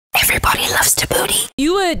body loves to booty.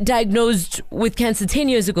 You were diagnosed with cancer 10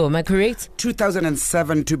 years ago, am I correct?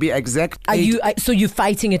 2007 to be exact. So you're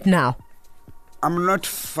fighting it now? I'm not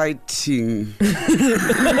fighting.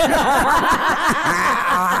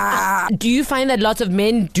 Do you find that lots of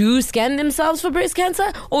men do scan themselves for breast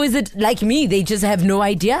cancer? Or is it like me, they just have no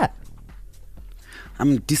idea?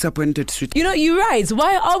 I'm disappointed, sweet. You know, you're right.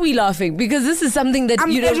 Why are we laughing? Because this is something that I'm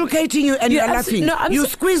educating you and you're laughing. No, you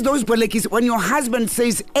squeeze those bolekis when your husband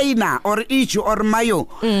says Aina or Ichu or Mayo.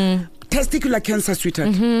 Testicular cancer, sweetheart.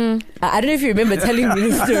 I don't know if you remember telling me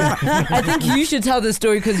this story. I think you should tell the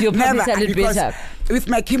story because you'll probably tell it better. With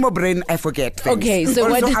my chemo brain, I forget things. Okay,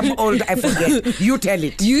 so also, I'm old, I forget. You tell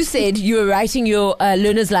it. You said you were writing your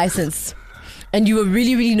learner's license. And you were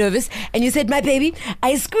really, really nervous. And you said, my baby,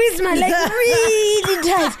 I squeezed my leg really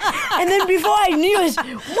tight. And then before I knew it,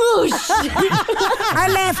 whoosh, I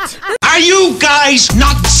left. Are you guys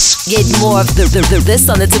nuts? Get more of this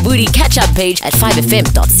on the Tabooty catch-up page at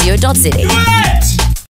 5fm.co.za.